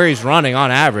where he's running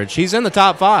on average, he's in the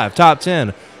top 5, top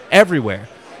 10, everywhere.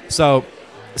 So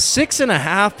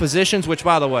 6.5 positions, which,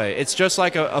 by the way, it's just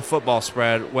like a football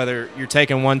spread, whether you're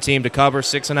taking one team to cover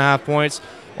 6.5 points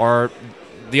or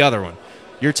the other one.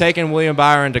 You're taking William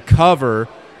Byron to cover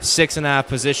 6.5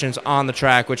 positions on the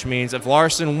track, which means if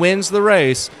Larson wins the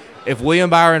race, if William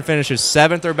Byron finishes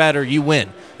 7th or better, you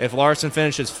win. If Larson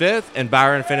finishes 5th and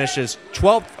Byron finishes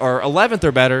 12th or 11th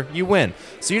or better, you win.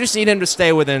 So you just need him to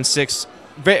stay within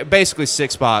basically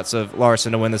 6 spots of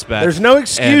Larson to win this bet. There's no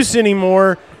excuse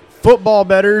anymore. Football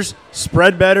bettors,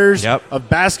 spread bettors of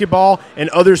basketball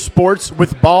and other sports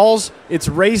with balls. It's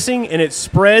racing and it's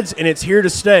spreads and it's here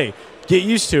to stay. Get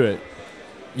used to it.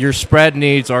 Your spread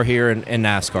needs are here in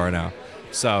NASCAR now.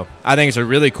 So I think it's a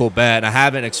really cool bet.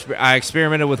 I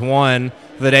experimented with one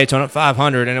for the Daytona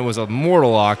 500, and it was a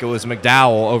mortal lock. It was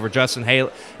McDowell over Justin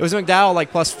Haley. It was McDowell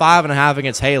like plus 5.5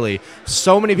 against Haley.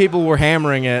 So many people were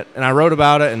hammering it, and I wrote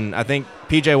about it, and I think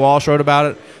PJ Walsh wrote about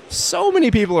it. So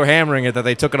many people are hammering it that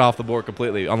they took it off the board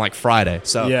completely on like Friday.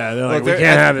 So yeah, they're like, we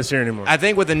can't have this here anymore. I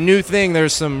think with the new thing,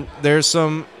 there's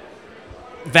some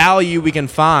value we can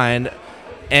find,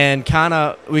 and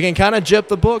we can kind of jip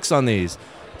the books on these.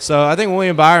 So I think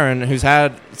William Byron, who's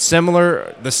had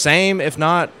the same, if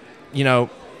not,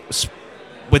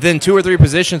 within 2 or 3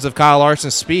 positions of Kyle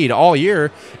Larson's speed all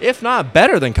year, if not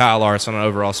better than Kyle Larson on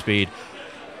overall speed,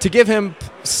 to give him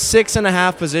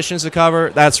 6.5 positions to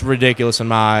cover, that's ridiculous in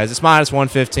my eyes. It's minus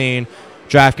 115,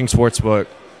 DraftKings Sportsbook,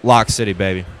 Lock City,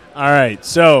 baby. All right,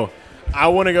 so I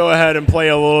want to go ahead and play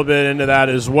a little bit into that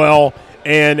as well.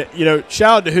 And, shout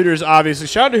out to Hooters, obviously.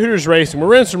 Shout out to Hooters Racing.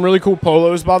 We're in some really cool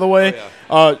polos, by the way.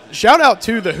 Oh, yeah. Shout out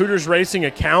to the Hooters Racing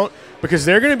account because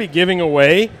they're going to be giving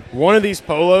away one of these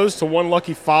polos to one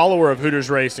lucky follower of Hooters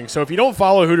Racing. So if you don't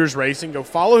follow Hooters Racing, go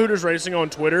follow Hooters Racing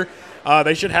on Twitter.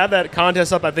 They should have that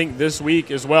contest up, I think, this week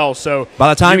as well. So by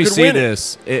the time you see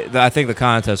this, I think the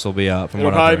contest will be up. It'll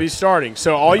probably be starting.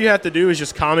 So all you have to do is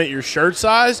just comment your shirt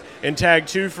size and tag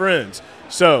 2 friends.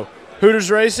 So Hooters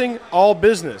Racing, all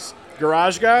business.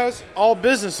 Garage Guys, all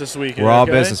business this weekend. We're all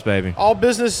business, baby. All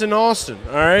business in Austin,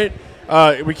 all right?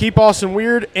 We keep Austin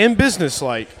weird and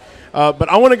business-like. But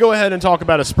I want to go ahead and talk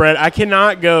about a spread. I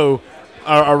cannot go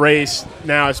a race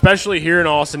now, especially here in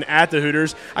Austin at the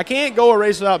Hooters. I can't go a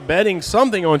race without betting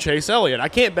something on Chase Elliott. I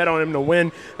can't bet on him to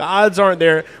win. The odds aren't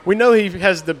there. We know he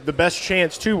has the best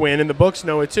chance to win, and the books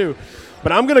know it too.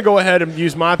 But I'm going to go ahead and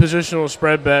use my positional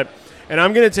spread bet. And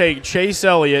I'm going to take Chase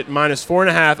Elliott minus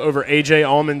 4.5 over A.J.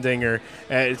 Allmendinger.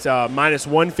 It's minus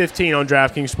 115 on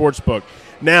DraftKings Sportsbook.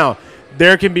 Now,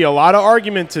 there can be a lot of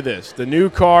argument to this. The new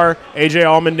car, A.J.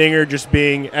 Allmendinger just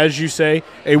being, as you say,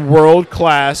 a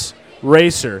world-class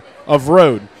racer of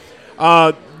road.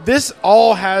 This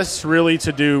all has really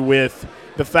to do with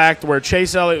the fact where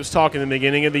Chase Elliott was talking in the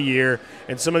beginning of the year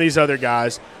and some of these other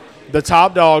guys, the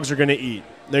top dogs are going to eat.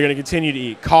 They're going to continue to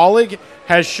eat. Kaulig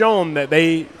has shown that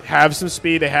they have some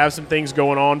speed. They have some things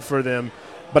going on for them.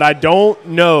 But I don't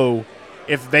know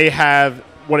if they have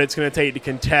what it's going to take to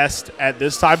contest at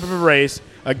this type of a race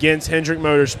against Hendrick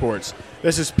Motorsports.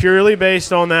 This is purely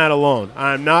based on that alone.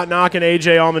 I'm not knocking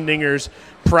A.J. Allmendinger's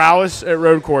prowess at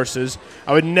road courses.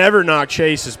 I would never knock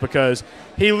Chase's because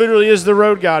he literally is the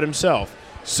road god himself.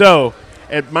 So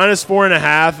at minus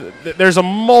 4.5, there's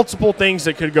multiple things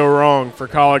that could go wrong for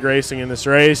Kaulig Racing in this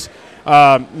race.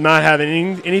 Not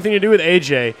having anything to do with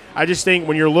AJ. I just think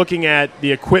when you're looking at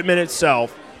the equipment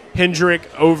itself, Hendrick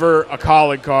over a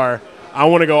Kaulig car, I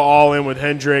want to go all in with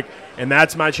Hendrick, and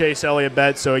that's my Chase Elliott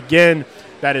bet. So again,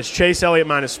 that is Chase Elliott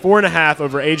minus 4.5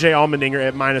 over AJ Allmendinger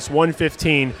at minus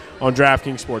 115 on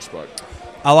DraftKings Sportsbook.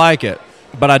 I like it,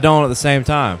 but I don't at the same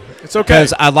time. It's okay.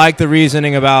 Because I like the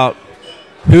reasoning about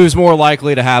who's more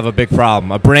likely to have a big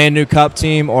problem, a brand-new Cup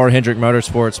team or Hendrick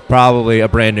Motorsports, probably a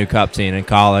brand-new Cup team in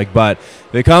Kaulig. But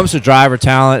if it comes to driver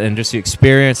talent and just the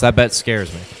experience, that bet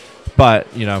scares me. But,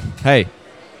 hey,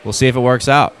 we'll see if it works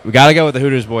out. We got to go with the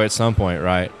Hooters boy at some point,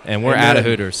 right? And we're at a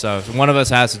Hooters, so one of us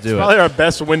has to do it. Probably our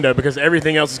best window because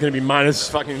everything else is going to be minus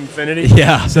fucking infinity.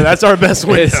 Yeah. So that's our best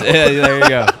window. There you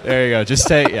go. There you go. Just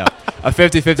take, a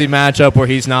 50-50 matchup where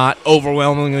he's not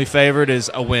overwhelmingly favored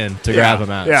is a win to grab him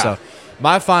out. Yeah. So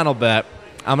my final bet,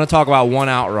 I'm going to talk about one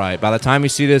outright. By the time you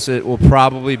see this, it will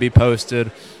probably be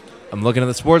posted. I'm looking at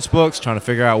the sports books, trying to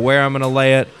figure out where I'm going to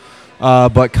lay it.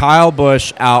 But Kyle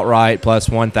Busch outright plus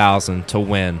 1,000 to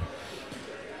win.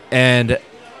 And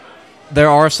there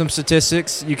are some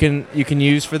statistics you can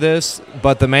use for this,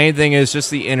 but the main thing is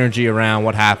just the energy around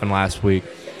what happened last week.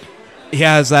 He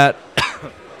has that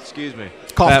excuse me.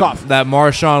 Cough. That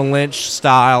Marshawn Lynch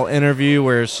style interview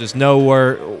where it's just no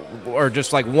word or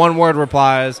just like one word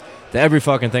replies to every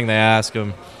fucking thing they ask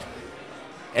him.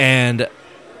 And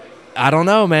I don't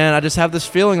know, man. I just have this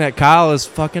feeling that Kyle is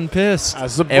fucking pissed.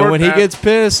 And when he gets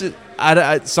pissed,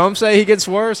 some say he gets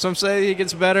worse, some say he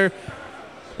gets better.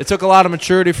 It took a lot of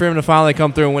maturity for him to finally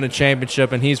come through and win a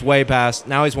championship, and he's way past.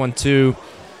 Now he's won 2,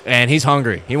 and he's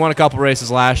hungry. He won a couple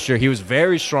races last year. He was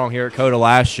very strong here at COTA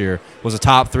last year, was a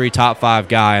top 3, top 5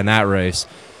 guy in that race.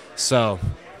 So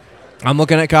I'm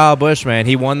looking at Kyle Busch, man.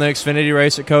 He won the Xfinity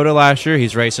race at COTA last year.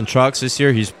 He's racing trucks this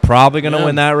year. He's probably going to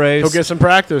win that race. He'll get some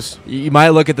practice. You might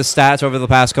look at the stats over the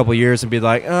past couple of years and be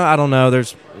like, I don't know.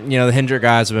 There's, the Hendrick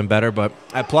guys have been better. But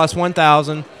at plus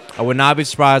 1,000, I would not be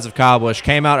surprised if Kyle Busch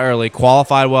came out early,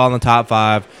 qualified well in the top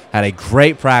 5, had a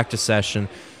great practice session.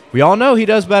 We all know he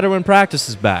does better when practice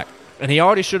is back. And he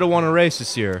already should have won a race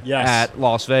this year at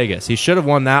Las Vegas. He should have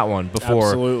won that one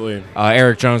before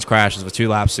Eric Jones crashes with 2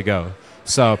 laps to go.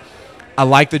 So I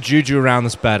like the juju around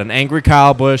this bet. An angry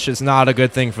Kyle Busch is not a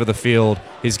good thing for the field.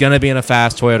 He's going to be in a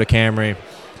fast Toyota Camry.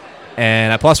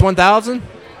 And at plus 1,000,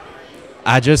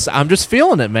 I'm just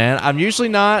feeling it, man. I'm usually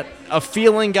not a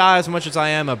feeling guy as much as I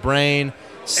am a brain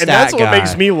stat guy. And that's what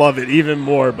makes me love it even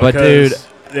more. But, dude,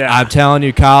 I'm telling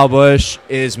you, Kyle Busch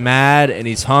is mad and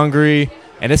he's hungry.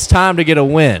 And it's time to get a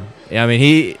win. I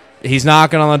mean, he's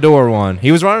knocking on the door one.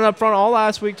 He was running up front all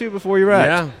last week, too, before he wrecked.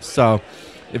 Yeah. So,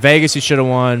 Vegas, he should have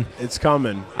won. It's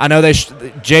coming. I know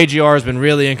JGR has been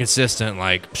really inconsistent,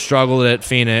 like struggled at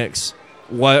Phoenix,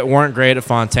 weren't great at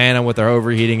Fontana with their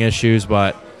overheating issues,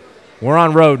 but we're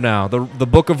on road now. The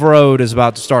book of road is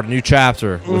about to start a new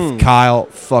chapter with Kyle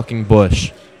fucking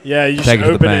Busch. Yeah, you just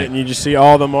open it and you just see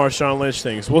all the Marshawn Lynch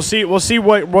things. We'll see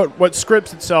what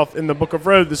scripts itself in the book of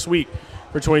road this week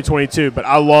for 2022. But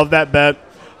I love that bet.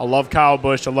 I love Kyle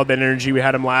Busch. I love that energy. We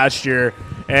had him last year,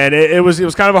 and it was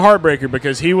kind of a heartbreaker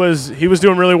because he was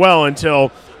doing really well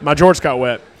until my jorts got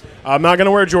wet. I'm not going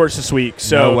to wear jorts this week,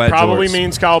 so probably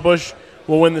means Kyle Busch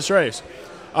will win this race.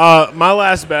 My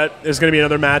last bet is going to be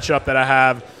another matchup that I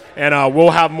have, and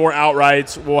we'll have more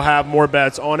outrights. We'll have more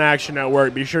bets on Action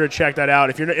Network. Be sure to check that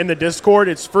out. If you're in the Discord,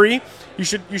 it's free. You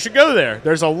should go there.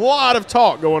 There's a lot of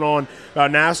talk going on about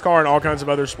NASCAR and all kinds of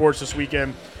other sports this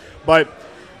weekend. But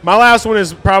my last one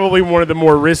is probably one of the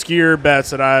more riskier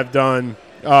bets that I've done,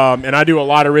 and I do a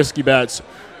lot of risky bets.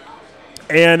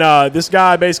 And this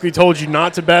guy basically told you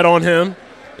not to bet on him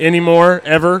anymore,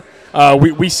 ever.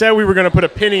 We said we were going to put a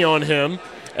penny on him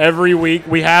every week.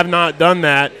 We have not done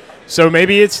that, so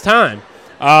maybe it's time.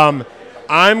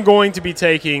 I'm going to be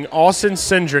taking Austin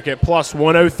Cindric at plus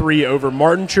 103 over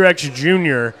Martin Truex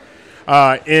Jr.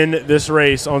 In this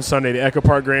race on Sunday, the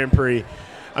EchoPark Grand Prix.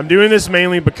 I'm doing this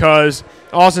mainly because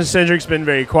Austin Cindric's been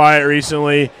very quiet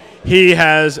recently. He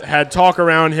has had talk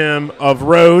around him of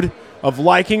road, of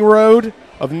liking road,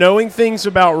 of knowing things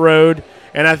about road,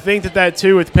 and I think that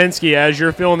too with Penske, as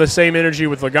you're feeling the same energy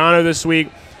with Logano this week.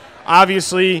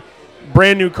 Obviously,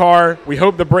 brand new car. We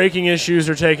hope the braking issues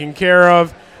are taken care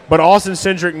of, but Austin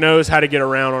Cindric knows how to get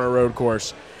around on a road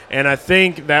course. And I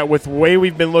think that with the way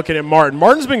we've been looking at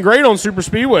Martin's been great on super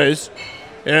speedways.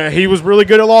 He was really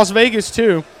good at Las Vegas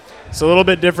too. It's a little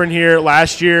bit different here.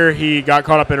 Last year, he got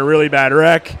caught up in a really bad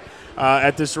wreck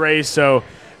at this race, so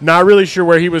not really sure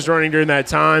where he was running during that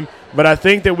time. But I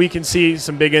think that we can see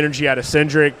some big energy out of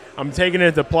Cindric. I'm taking it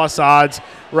at the plus odds.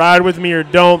 Ride with me or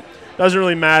don't. Doesn't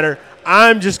really matter.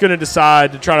 I'm just going to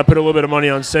decide to try to put a little bit of money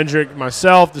on Cindric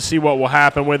myself to see what will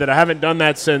happen with it. I haven't done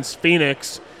that since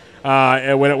Phoenix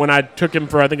when I took him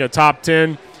for, I think, a top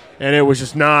 10, and it was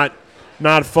just not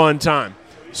a fun time.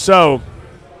 So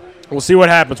we'll see what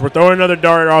happens. We're throwing another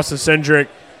dart at Austin Cindric.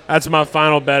 That's my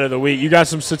final bet of the week. You got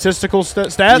some statistical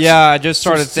stats? Yeah, I just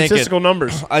started thinking. Statistical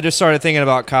numbers. I just started thinking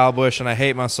about Kyle Busch, and I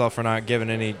hate myself for not giving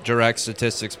any direct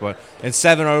statistics. But in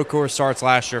 7 road course starts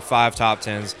last year, 5 top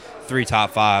 10s, 3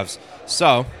 top 5s.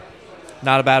 So,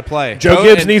 not a bad play. Joe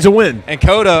Gibbs needs a win. And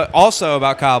COTA also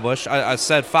about Kyle Busch. I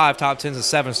said 5 top 10s and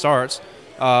 7 starts.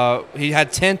 He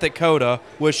had 10th at COTA,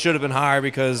 which should have been higher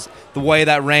because the way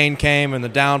that rain came and the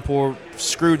downpour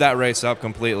screwed that race up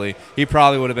completely. He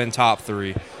probably would have been top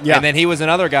 3. Yeah. And then he was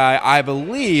another guy, I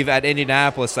believe, at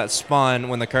Indianapolis that spun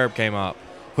when the curb came up,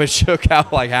 which shook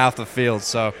out like half the field.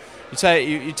 So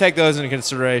you take those into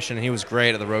consideration. He was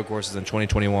great at the road courses in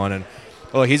 2021. And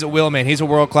look, he's a wheelman. He's a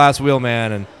world-class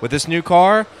wheelman. And with this new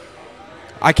car,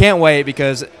 I can't wait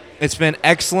because it's been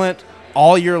excellent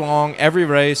all year long, every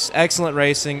race, excellent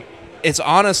racing. It's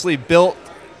honestly built,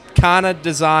 kind of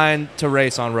designed to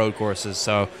race on road courses.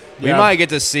 So we might get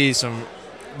to see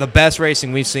the best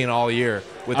racing we've seen all year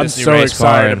with this new race car. I'm so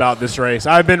excited about this race.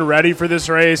 I've been ready for this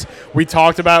race. We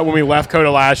talked about it when we left COTA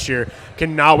last year.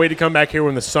 Cannot wait to come back here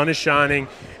when the sun is shining,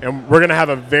 and we're going to have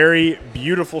a very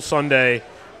beautiful Sunday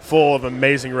full of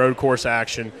amazing road course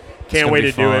action. Can't wait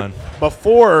to do it.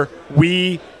 Before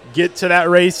we get to that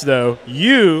race, though,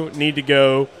 you need to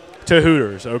go to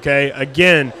Hooters, okay?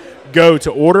 Again, go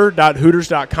to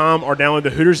order.hooters.com or download the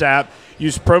Hooters app.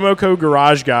 Use promo code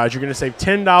GarageGuys. You're going to save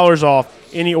 $10 off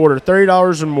any order,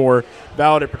 $30 or more,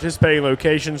 valid at participating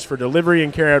locations for delivery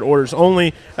and carry-out orders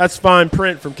only. That's fine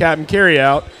print from Captain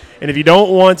Carryout. And if you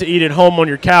don't want to eat at home on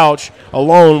your couch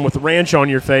alone with ranch on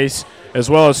your face, as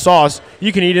well as sauce,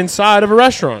 you can eat inside of a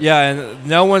restaurant. Yeah, and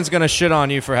no one's gonna shit on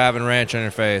you for having ranch on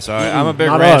your face. I'm a big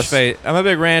ranch face. I'm a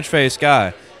big ranch face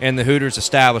guy in the Hooters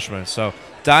establishment. So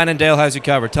Dine and Dale has you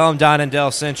covered. Tell them Dine and Dale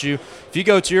sent you. If you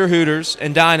go to your Hooters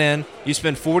and dine in, you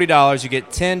spend $40, you get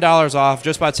 $10 off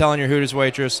just by telling your Hooters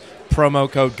waitress,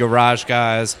 promo code Garage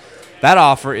Guys. That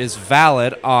offer is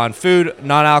valid on food,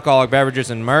 non-alcoholic beverages,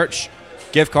 and merch.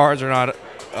 Gift cards are not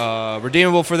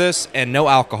redeemable for this, and no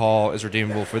alcohol is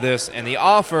redeemable for this. And the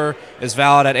offer is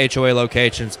valid at HOA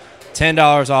locations.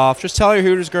 $10 off. Just tell your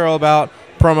Hooters girl about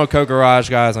promo code Garage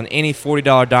Guys on any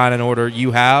 $40 dine-in order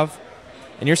you have,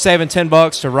 and you're saving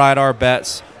 $10 to ride our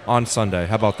bets on Sunday.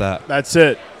 How about that? That's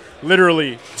it.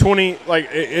 Literally in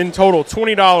total,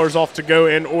 $20 off to go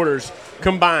and orders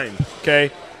combined.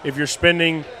 Okay, if you're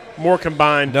spending more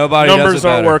combined, Nobody numbers does it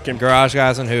aren't better. working. Garage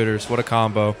Guys and Hooters, what a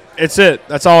combo! It's it.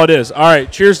 That's all it is. All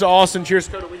right. Cheers to Austin. Cheers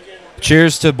to COTA Weekend.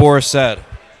 Cheers to Boris said.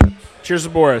 Cheers to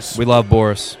Boris. We love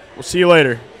Boris. We'll see you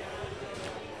later.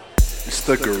 It's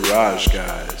the Garage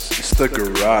Guys. It's the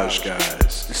Garage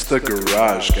Guys. It's the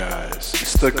Garage Guys.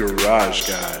 It's the Garage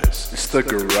Guys. It's the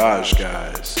Garage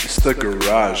Guys. It's the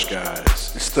Garage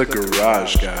Guys. It's the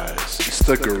Garage Guys. It's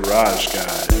the Garage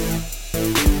Guys.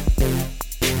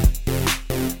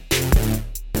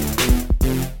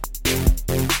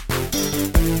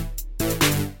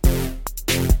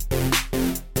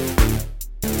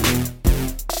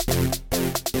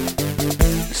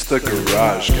 It's the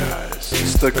Garage Guys.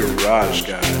 It's the Garage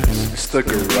Guys. It's the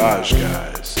Garage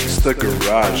Guys. It's the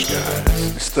Garage Guys.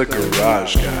 It's the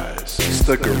Garage Guys. It's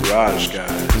the Garage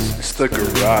Guys. It's the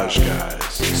Garage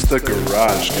Guys. It's the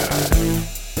Garage Guys.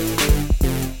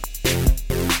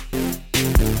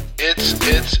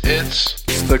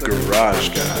 It's the Garage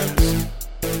Guys.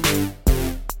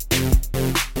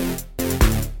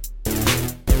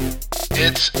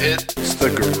 It's the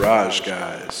Garage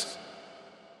Guys.